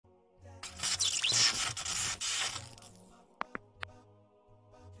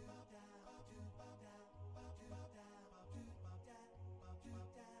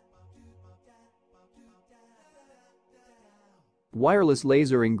wireless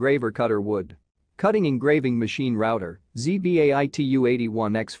laser engraver cutter wood cutting engraving machine router, ZBAITU M81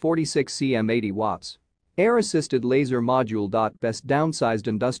 40W 80 watts. Air-assisted laser module. Best downsized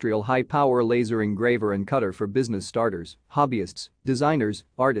industrial high-power laser engraver and cutter for business starters, hobbyists, designers,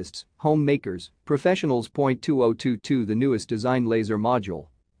 artists, homemakers, professionals. 2022 The newest design laser module.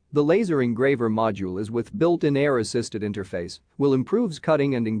 The laser engraver module is with built-in air-assisted interface, will improves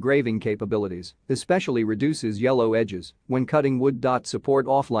cutting and engraving capabilities, especially reduces yellow edges when cutting wood. Support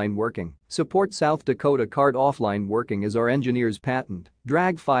offline working. Support South Dakota card. Offline working is our engineer's patent.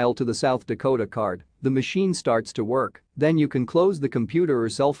 Drag file to the South Dakota card, the machine starts to work, then you can close the computer or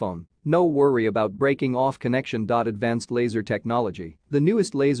cell phone. No worry about breaking off connection. Advanced laser technology. The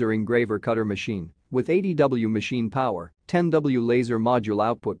newest laser engraver cutter machine with 80W machine power, 10W laser module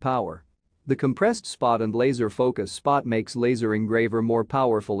output power. The compressed spot and laser focus spot makes laser engraver more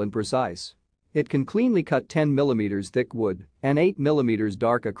powerful and precise. It can cleanly cut 10mm thick wood and 8mm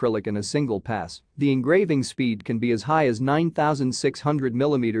dark acrylic in a single pass. The engraving speed can be as high as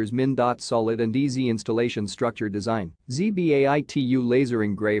 9600mm min. Solid and easy installation structure design. ZBAITU laser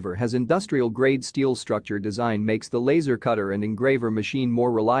engraver has industrial-grade steel structure design, makes the laser cutter and engraver machine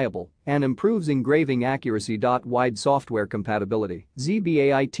more reliable and improves engraving accuracy. Wide software compatibility.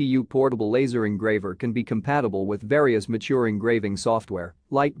 ZBAITU portable laser engraver can be compatible with various mature engraving software,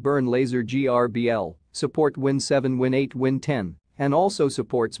 light burn laser GRBL, support Win 7, Win 8, Win 10, and also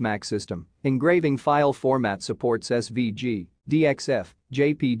supports Mac system. Engraving file format supports SVG, DXF,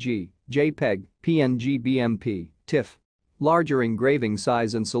 JPG, JPEG, PNG, BMP, TIFF. Larger engraving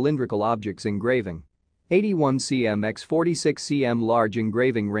size and cylindrical objects engraving. 81 cm x 46 cm large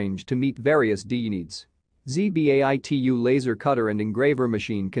engraving range to meet various D needs. ZBAITU laser cutter and engraver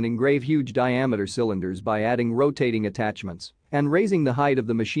machine can engrave huge diameter cylinders by adding rotating attachments and raising the height of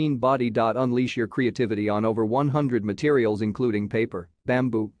the machine body. Unleash your creativity on over 100 materials including paper,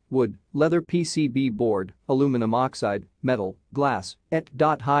 bamboo, wood, leather, PCB board, aluminum oxide, metal, glass,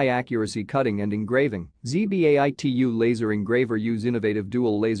 etc. High accuracy cutting and engraving. ZBAITU laser engraver use innovative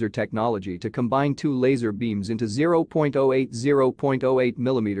dual laser technology to combine two laser beams into 0.08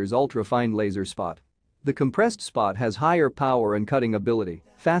 mm ultra-fine laser spot. The compressed spot has higher power and cutting ability,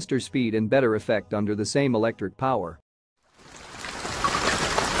 faster speed and better effect under the same electric power.